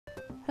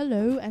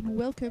Hello and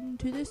welcome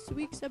to this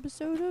week's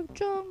episode of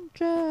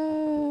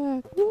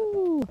Junkjack.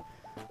 Woo!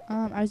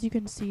 As you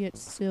can see,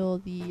 it's still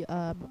the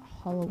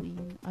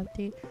Halloween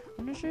update.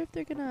 I'm not sure if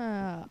they're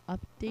gonna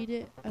update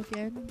it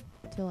again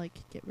to like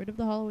get rid of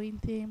the Halloween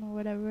theme or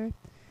whatever.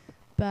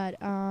 But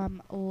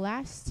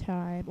last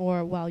time,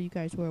 or while you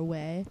guys were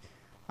away,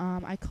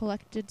 I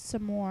collected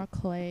some more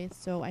clay,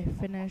 so I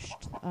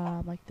finished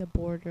like the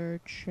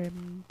border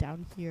trim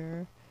down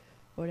here,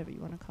 or whatever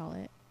you want to call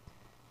it.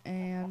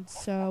 And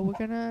so we're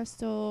gonna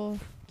still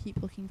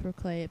keep looking for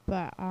clay,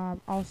 but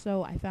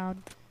also I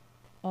found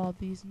all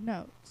these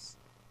notes.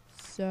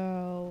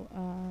 So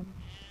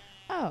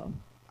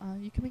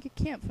you can make a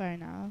campfire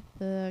now.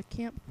 The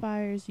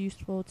campfire is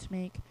useful to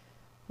make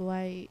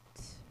light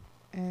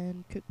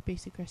and cook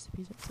basic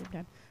recipes at the same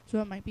time.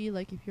 So it might be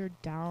like if you're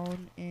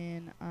down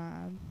in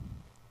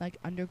like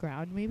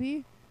underground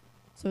maybe,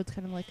 so it's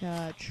kind of like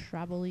a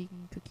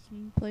traveling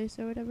cooking place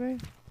or whatever.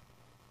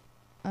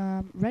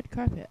 Red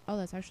carpet. Oh,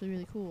 that's actually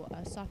really cool.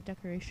 A soft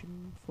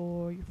decoration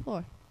for your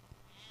floor.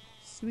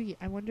 Sweet.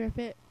 I wonder if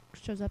it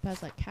shows up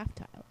as like calf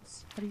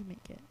tiles. How do you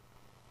make it?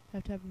 You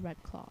have to have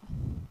red cloth.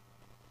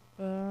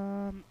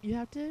 You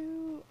have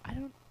to... I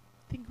don't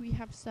think we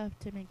have stuff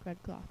to make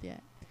red cloth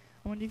yet.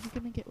 I wonder if you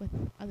can make it with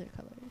other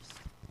colors.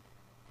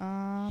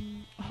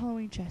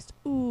 Halloween chest.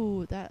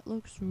 Ooh, that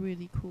looks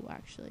really cool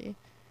actually.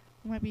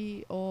 Might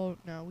be... Oh,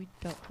 no, we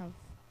don't have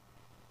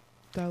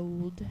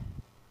gold.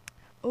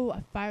 Oh,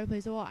 a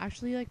fireplace that will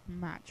actually like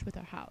match with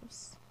our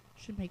house.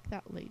 Should make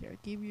that later.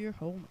 Give your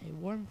home a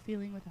warm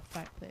feeling with a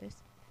fireplace.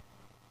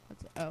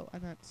 And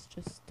that's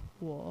just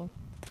wool.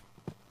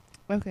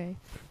 Okay.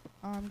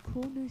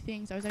 Cool new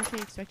things. I was actually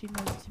expecting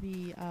those to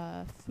be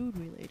food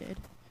related,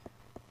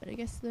 but I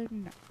guess they're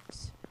not.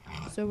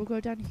 So we'll go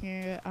down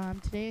here.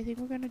 Today I think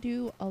we're gonna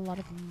do a lot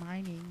of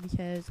mining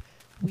because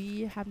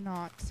we have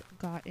not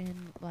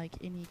gotten like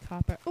any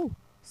copper. Oh,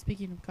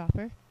 speaking of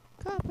copper.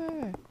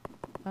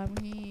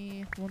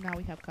 Now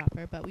we have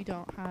copper, but we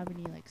don't have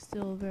any like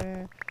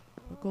silver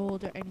or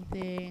gold or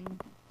anything.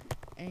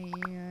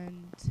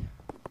 And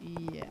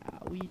yeah,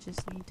 we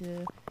just need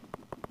to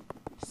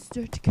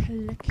start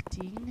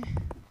collecting.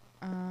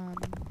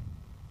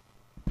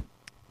 Let's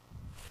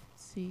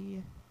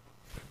see,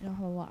 I don't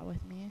have a lot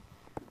with me.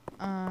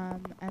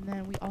 And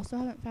then we also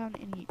haven't found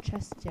any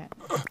chests yet.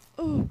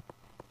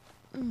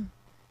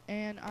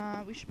 And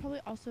we should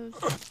probably also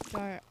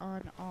start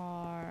on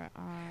our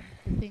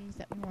the things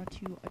that we want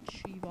to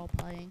achieve while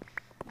playing.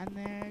 And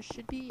there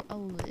should be a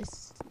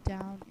list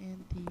down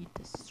in the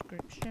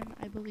description,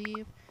 I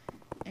believe.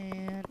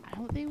 And I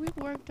don't think we've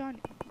worked on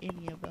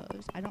any of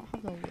those. I don't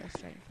have the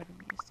list right in front of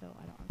me, so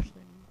I don't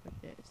actually know what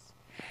it is.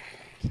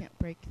 Can't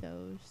break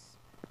those.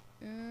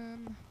 Start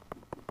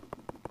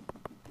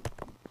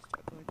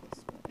going this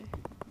way.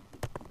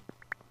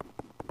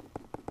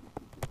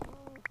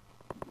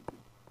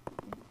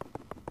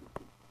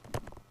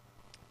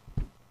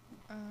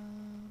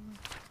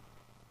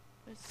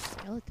 There's a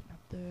skeleton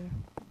up there.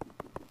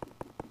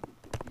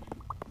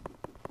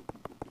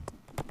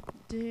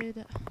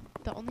 Did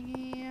the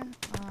only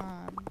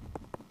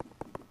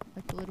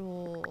like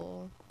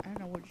little, I don't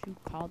know what you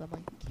call them,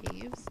 like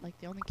caves, like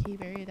the only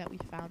cave area that we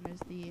found is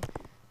the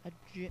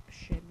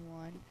Egyptian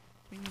one.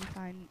 So we need to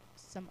find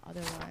some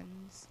other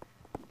ones.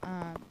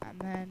 And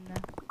then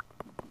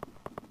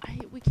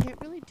we can't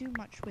really do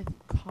much with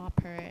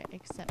copper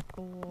except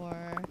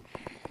for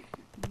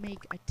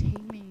make a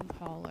taming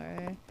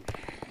collar,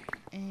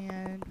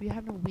 and we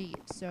have no weight,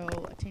 so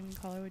a taming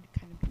collar would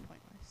kind of be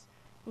pointless.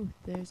 Ooh,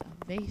 there's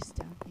a vase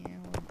down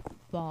here,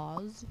 or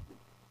vase.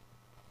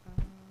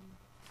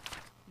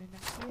 In the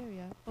next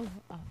area. Oh,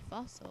 a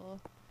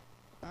fossil.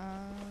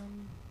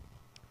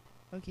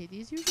 Okay,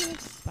 these usually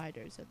have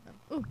spiders in them.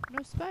 Oh,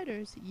 no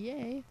spiders,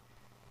 yay.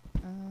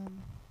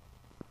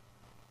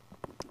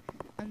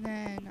 And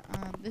then,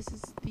 this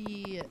is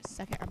the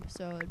second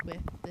episode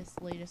with this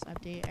latest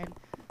update, and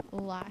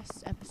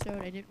last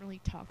episode I didn't really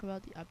talk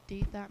about the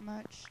update that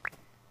much,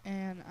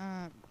 and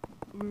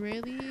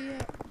really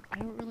I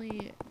don't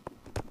really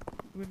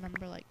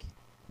remember like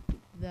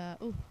the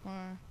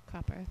more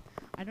copper.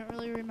 I don't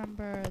really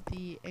remember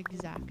the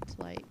exact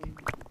like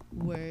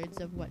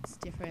words of what's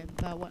different,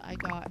 but what I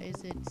got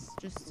is it's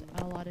just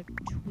a lot of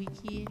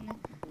tweaking.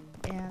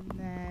 And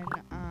then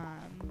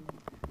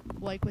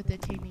like with the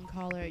taming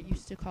collar, it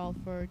used to call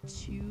for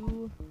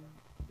 2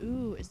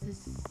 is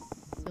this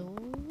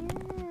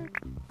silver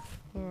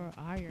or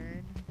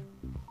iron?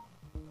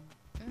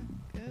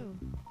 Go.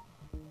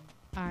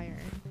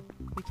 Iron.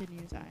 We can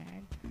use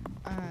iron.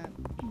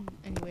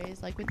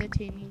 Anyways, like with the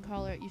taming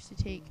collar, it used to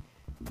take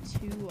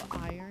 2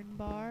 iron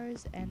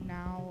bars, and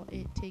now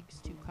it takes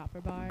 2 copper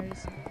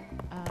bars.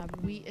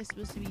 Wheat is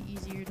supposed to be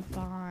easier to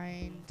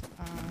find.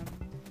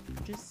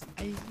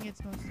 I think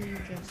it's mostly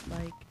just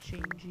like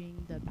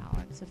changing the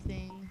balance of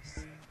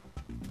things,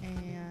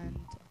 and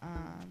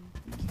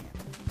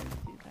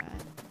can't do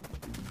that.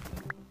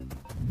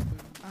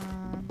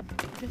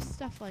 Just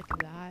stuff like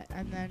that.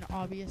 And then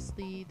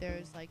obviously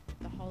there's like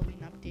the Halloween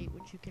update,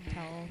 which you can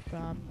tell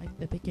from like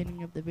the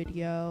beginning of the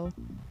video.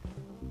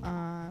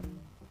 I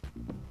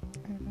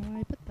don't know why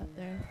I put that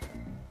there.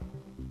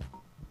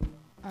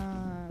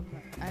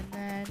 And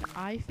then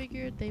I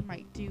figured they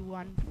might do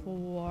one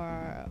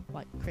for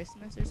like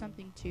Christmas or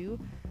something too,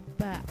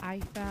 but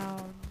I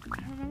found, I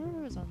don't remember if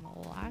it was on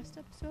the last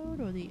episode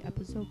or the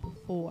episode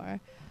before,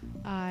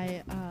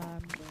 I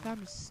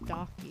found a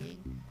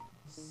stocking.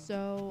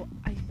 So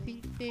I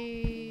think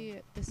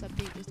this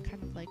update was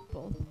kind of like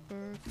both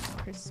for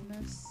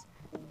Christmas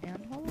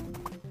and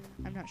Halloween.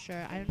 I'm not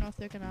sure. I don't know if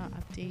they're gonna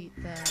update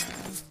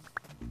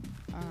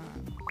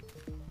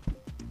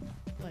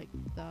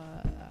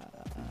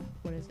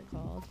what is it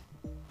called?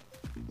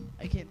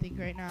 I can't think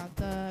right now.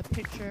 The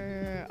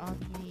picture on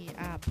the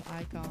app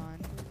icon.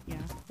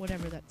 Yeah,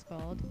 whatever that's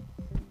called.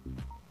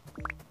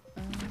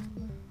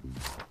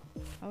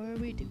 How are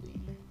we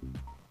doing?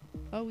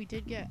 Oh, we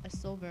did get a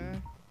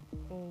silver.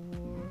 Or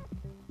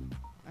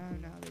oh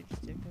no, they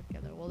just didn't go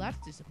together. Well, that's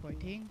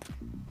disappointing.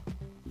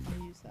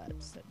 I'll use that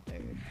instead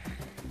third.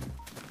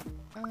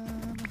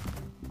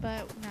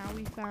 But now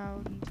we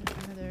found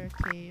another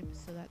cave,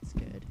 so that's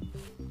good.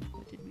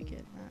 What did we get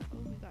in that?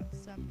 Oh, we got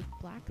some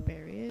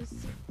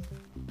blackberries.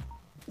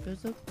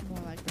 Those look more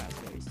like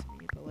raspberries to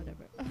me, but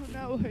whatever. Oh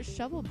no, her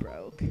shovel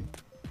broke.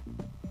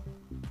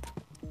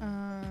 What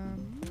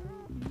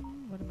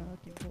am I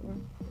looking for?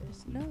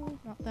 This? No,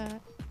 not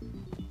that.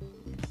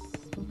 Yes,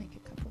 we'll make a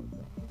couple of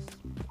those.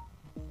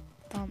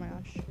 Oh my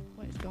gosh,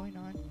 what is going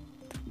on?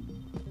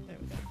 There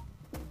we go.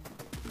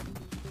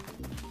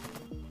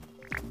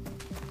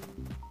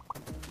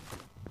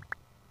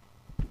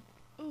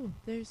 Ooh,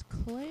 there's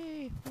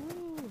clay.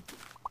 Ooh.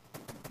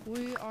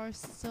 We are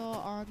still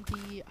on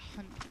the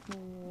hunt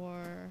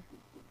for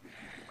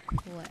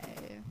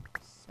clay,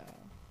 so.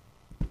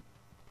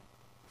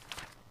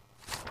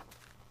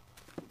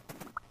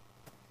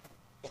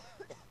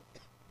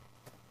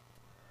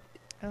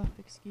 Oh,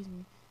 excuse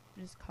me.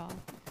 I just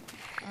coughed.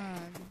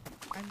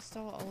 I'm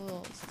still a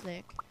little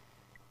sick.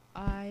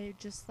 I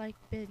just like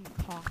been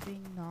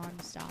coughing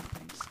non-stop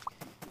and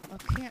I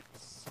can't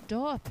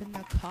stop, and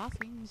the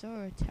coughings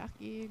are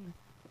attacking.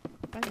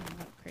 Finding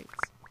nut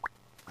crates.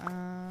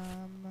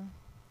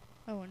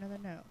 Oh, another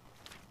note.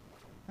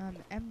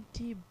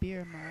 Empty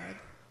beer mug.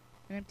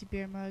 An empty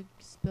beer mug,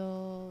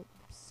 spill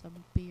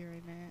some beer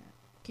in it.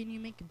 Can you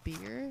make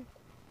beer?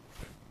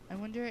 I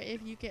wonder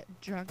if you get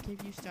drunk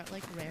if you start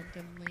like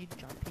randomly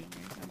jumping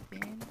or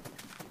something.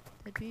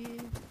 That'd be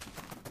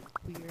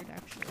weird,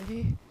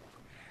 actually.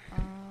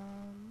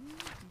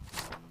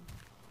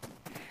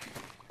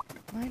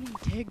 Mining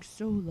takes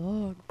so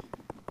long.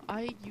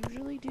 I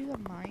usually do the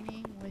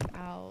mining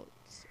without,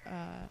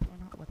 well,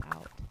 not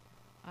without.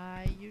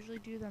 I usually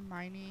do the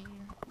mining,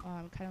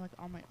 kind of like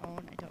on my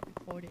own. I don't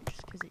record it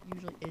just because it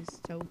usually is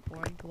so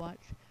boring to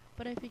watch.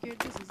 But I figured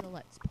this is a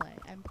let's play,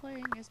 and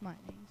playing is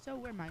mining, so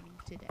we're mining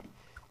today.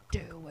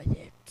 Do with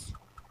it.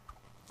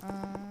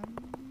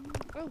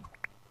 Oh,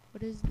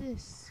 what is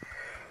this?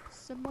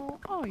 Some more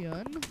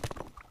iron.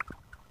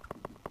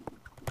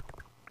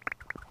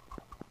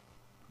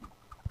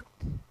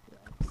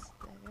 That's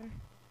there.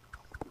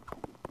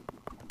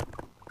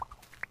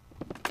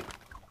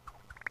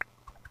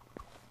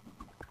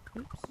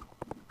 Oops.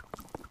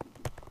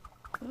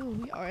 Oh,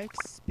 we are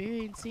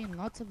experiencing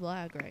lots of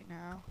lag right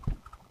now.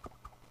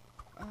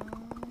 Okay.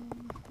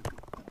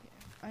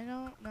 I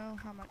don't know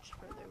how much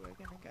further we're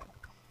gonna go,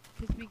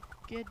 because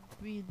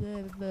we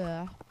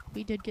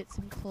did get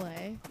some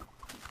clay,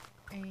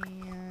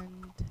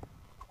 and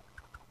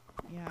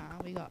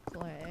yeah, we got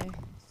clay.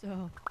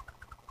 So,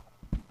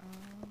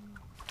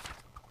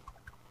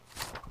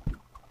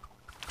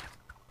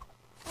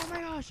 oh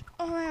my gosh!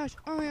 Oh my gosh!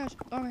 Oh my gosh!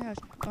 Oh my gosh!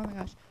 Oh my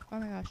gosh! Oh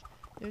my gosh!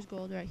 There's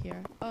gold right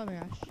here. Oh my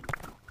gosh!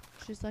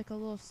 It's just like a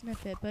little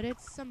snippet, but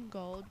it's some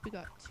gold. We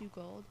got 2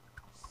 gold.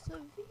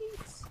 Sweet.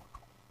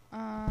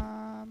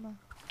 How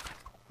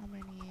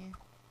many?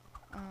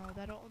 Oh,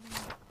 that'll only.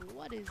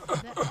 What is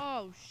that?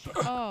 Oh shit!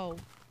 Oh,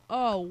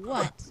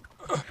 what?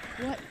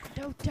 What?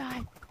 Don't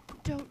die!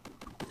 Don't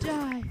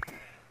die!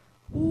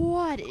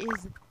 What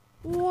is?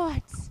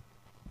 What?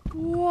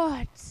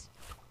 What?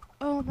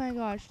 Oh my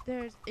gosh!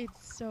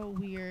 It's so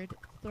weird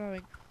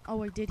throwing.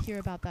 Oh, I did hear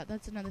about that.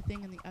 That's another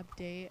thing in the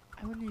update.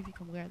 I wonder if you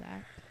can wear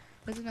that.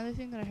 There's another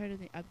thing that I heard in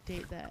the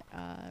update that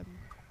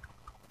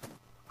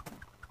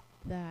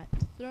that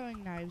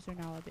throwing knives are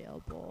now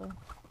available.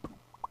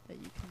 That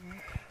you can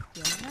like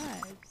throw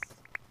knives.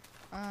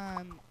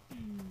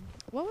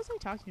 What was I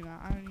talking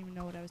about? I don't even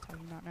know what I was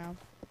talking about now.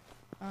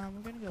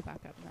 We're gonna go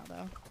back up now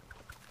though.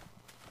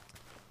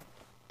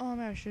 Oh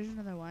my gosh, there's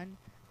another one.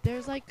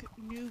 There's like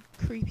new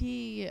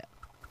creepy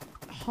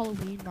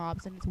Halloween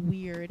mobs and it's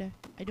weird.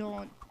 I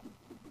don't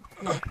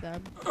like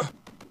them.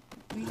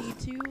 We need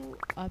to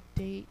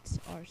update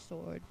our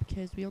sword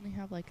because we only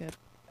have like a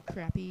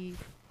crappy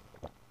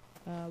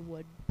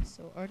wood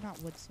sword, or not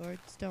wood sword,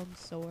 stone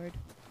sword.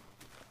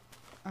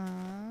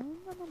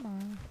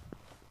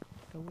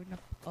 Going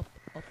up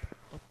the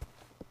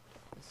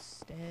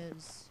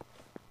stairs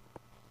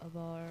of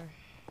our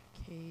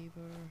cave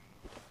or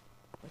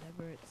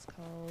whatever it's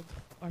called,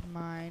 or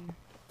mine,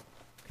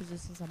 because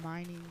this is a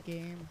mining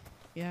game.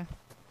 Yeah,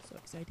 so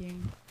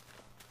exciting.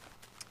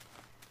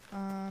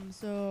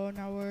 So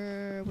now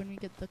when we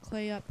get the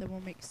clay up, then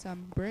we'll make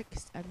some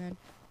bricks, and then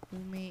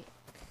we'll make,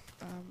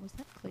 was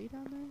that clay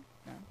down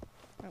there? No,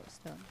 that was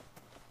stone.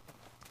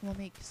 We'll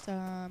make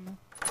some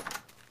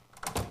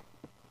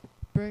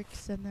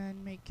bricks, and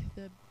then make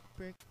the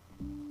brick.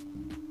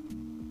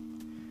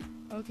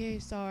 Okay,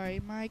 sorry,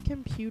 my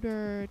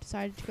computer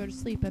decided to go to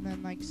sleep and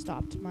then like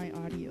stopped my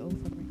audio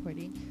from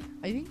recording.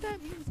 I think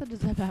that means that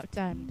it's about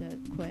time to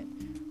quit.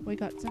 We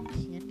got some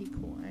candy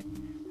corn.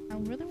 I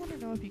really want to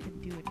know if you can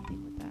do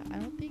anything with that. I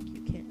don't think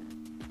you can.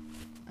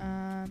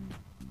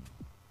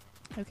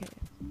 Okay.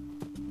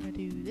 I'm gonna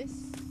do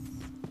this,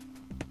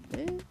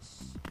 and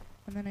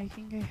then I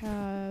think I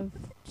have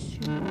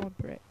 2 more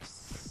bricks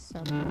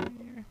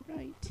somewhere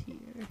right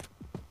here.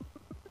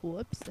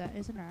 Whoops, that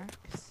is an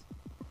axe.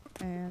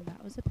 And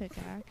that was a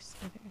pickaxe.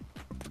 Okay.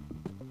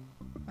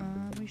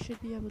 We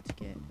should be able to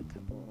get a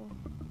couple.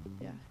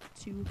 Yeah,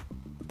 2.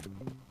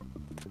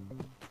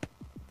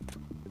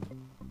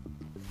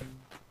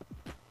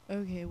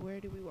 Okay, where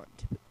do we want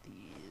to put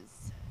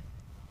these?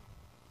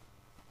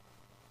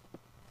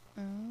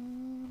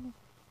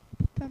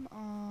 Put them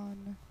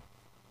on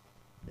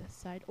this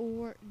side.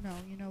 Or, no,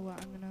 you know what?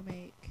 I'm gonna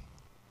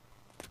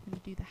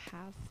do the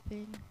half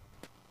thing.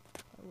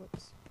 Oh,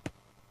 whoops.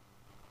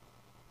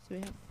 So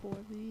we have 4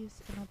 of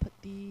these, and I'll put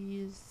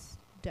these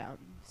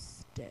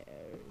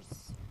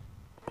downstairs.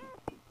 I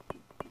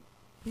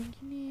think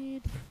you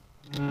need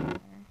more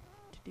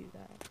to do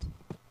that.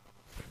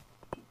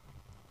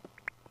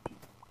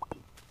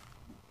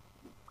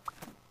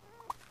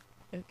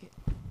 Okay.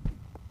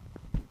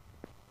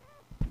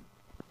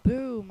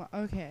 Boom.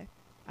 Okay.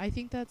 I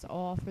think that's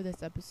all for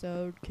this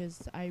episode,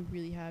 because I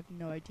really have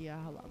no idea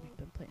how long we've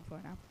been playing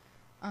for now.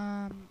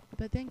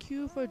 But thank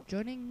you for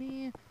joining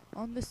me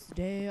on this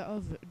day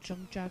of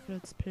Junkjack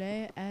Let's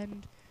Play,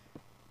 and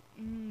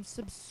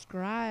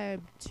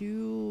subscribe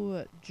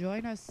to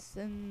join us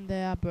in the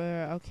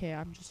upper. Okay,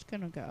 I'm just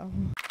gonna go.